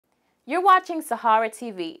You're watching Sahara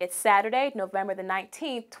TV. It's Saturday, November the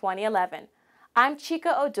 19th, 2011. I'm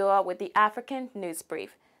Chika Oduah with the African News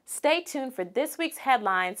Brief. Stay tuned for this week's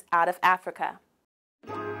headlines out of Africa.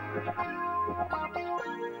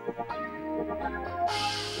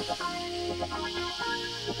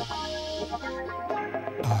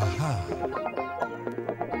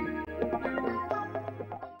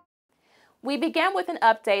 We begin with an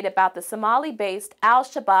update about the Somali-based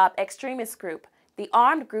Al-Shabaab extremist group. The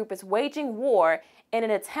armed group is waging war in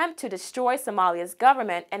an attempt to destroy Somalia's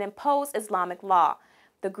government and impose Islamic law.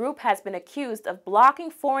 The group has been accused of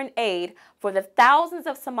blocking foreign aid for the thousands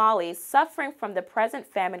of Somalis suffering from the present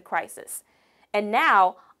famine crisis. And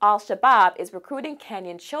now, Al-Shabaab is recruiting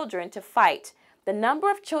Kenyan children to fight. The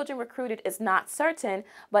number of children recruited is not certain,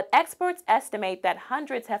 but experts estimate that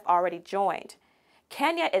hundreds have already joined.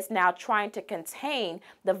 Kenya is now trying to contain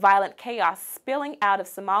the violent chaos spilling out of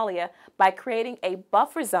Somalia by creating a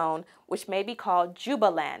buffer zone, which may be called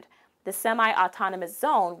Jubaland. The semi-autonomous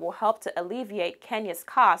zone will help to alleviate Kenya's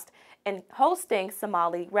cost in hosting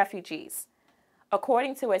Somali refugees.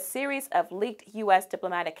 According to a series of leaked U.S.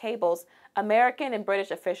 diplomatic cables, American and British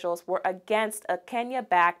officials were against a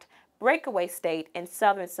Kenya-backed breakaway state in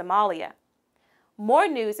southern Somalia. More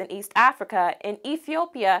news in East Africa. In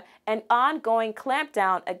Ethiopia, an ongoing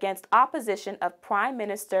clampdown against opposition of Prime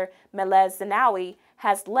Minister Meles Zenawi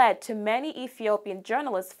has led to many Ethiopian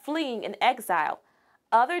journalists fleeing in exile.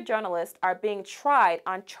 Other journalists are being tried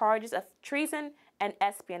on charges of treason and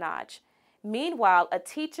espionage. Meanwhile, a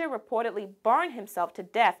teacher reportedly burned himself to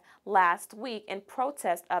death last week in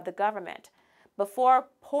protest of the government. Before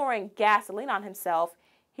pouring gasoline on himself,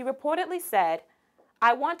 he reportedly said,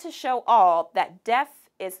 "I want to show all that death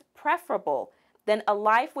is preferable than a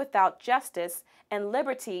life without justice and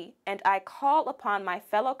liberty, and I call upon my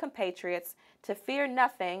fellow compatriots to fear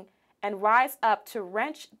nothing and rise up to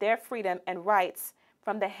wrench their freedom and rights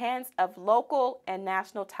from the hands of local and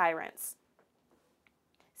national tyrants."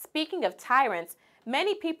 Speaking of tyrants,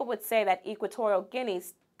 many people would say that Equatorial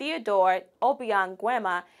Guinea's Theodore Obiang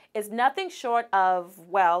Nguema is nothing short of,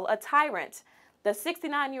 well, a tyrant. The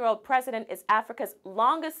 69-year-old president is Africa's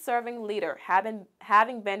longest-serving leader,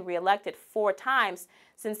 having been reelected 4 times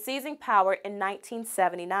since seizing power in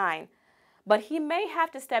 1979. But he may have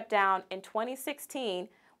to step down in 2016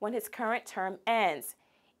 when his current term ends.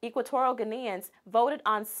 Equatorial Guineans voted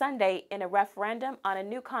on Sunday in a referendum on a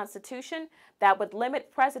new constitution that would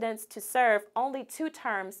limit presidents to serve only 2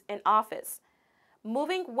 terms in office.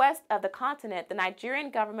 Moving west of the continent, the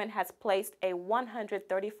Nigerian government has placed a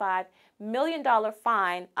 $135 million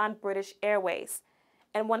fine on British Airways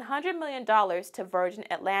and $100 million to Virgin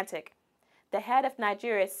Atlantic. The head of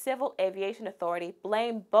Nigeria's Civil Aviation Authority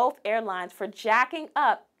blamed both airlines for jacking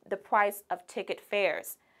up the price of ticket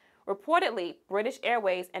fares. Reportedly, British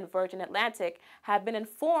Airways and Virgin Atlantic have been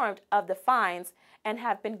informed of the fines and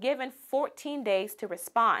have been given 14 days to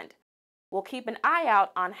respond. We'll keep an eye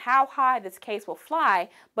out on how high this case will fly,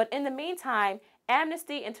 but in the meantime,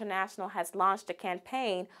 Amnesty International has launched a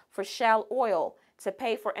campaign for Shell Oil to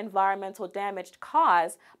pay for environmental damage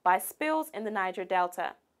caused by spills in the Niger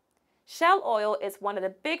Delta. Shell Oil is one of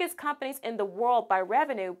the biggest companies in the world by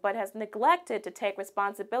revenue, but has neglected to take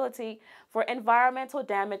responsibility for environmental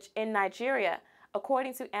damage in Nigeria,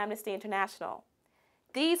 according to Amnesty International.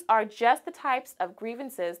 These are just the types of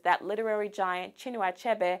grievances that literary giant Chinua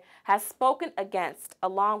Achebe has spoken against,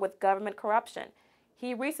 along with government corruption.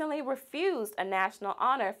 He recently refused a national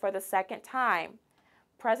honor for the 2nd time.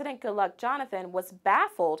 President Goodluck Jonathan was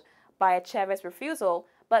baffled by Achebe's refusal,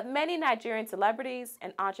 but many Nigerian celebrities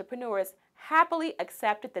and entrepreneurs happily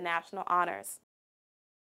accepted the national honors.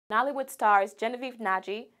 Nollywood stars Genevieve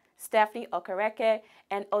Naji, Stephanie Okereke,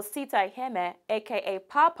 and Osita Iheme, aka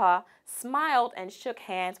Papa, smiled and shook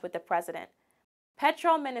hands with the president.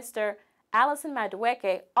 Petrol Minister Alison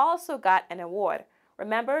Madueke also got an award.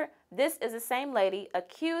 Remember, this is the same lady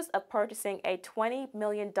accused of purchasing a $20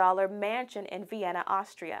 million mansion in Vienna,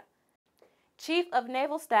 Austria. Chief of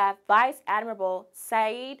Naval Staff Vice Admiral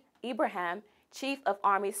Saeed Ibrahim, Chief of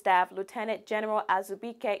Army Staff Lieutenant General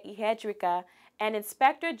Azubike Ihedrika, and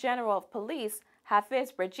Inspector General of Police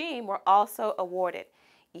Hafiz Regime were also awarded.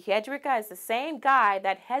 Ihedrika is the same guy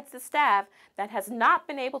that heads the staff that has not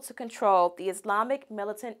been able to control the Islamic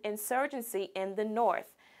militant insurgency in the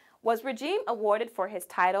north. Was Regime awarded for his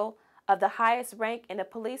title of the highest rank in a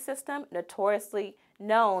police system notoriously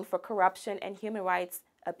known for corruption and human rights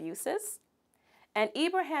abuses? And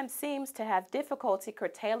Ibrahim seems to have difficulty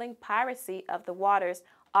curtailing piracy of the waters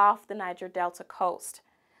off the Niger Delta coast.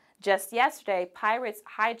 Just yesterday, pirates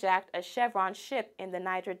hijacked a Chevron ship in the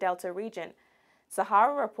Niger Delta region.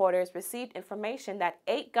 Sahara reporters received information that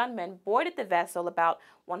 8 gunmen boarded the vessel about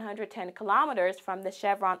 110 kilometers from the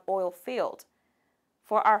Chevron oil field.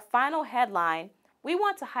 For our final headline, we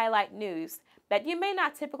want to highlight news that you may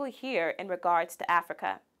not typically hear in regards to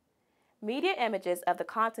Africa. Media images of the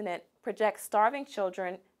continent project starving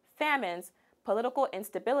children, famines, political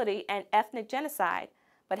instability, and ethnic genocide.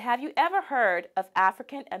 But have you ever heard of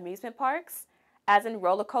African amusement parks? As in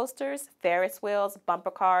roller coasters, Ferris wheels,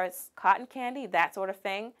 bumper cars, cotton candy, that sort of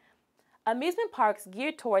thing? Amusement parks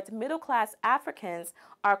geared towards middle-class Africans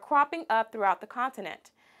are cropping up throughout the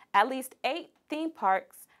continent. At least 8 theme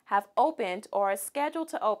parks have opened or are scheduled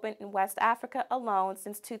to open in West Africa alone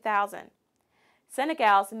since 2000.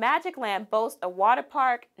 Senegal's Magic Land boasts a water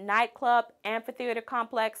park, nightclub, amphitheater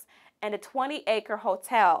complex, and a 20-acre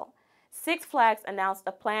hotel. Six Flags announced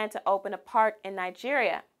a plan to open a park in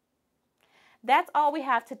Nigeria. That's all we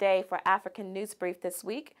have today for African News Brief this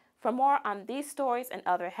week. For more on these stories and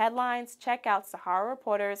other headlines, check out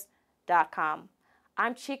SaharaReporters.com.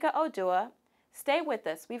 I'm Chika Oduah. Stay with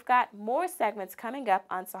us. We've got more segments coming up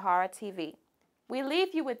on Sahara TV. We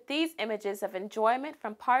leave you with these images of enjoyment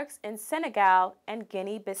from parks in Senegal and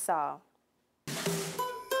Guinea-Bissau.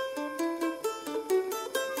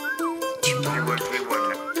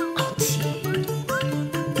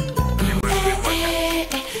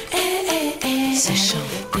 Ça change.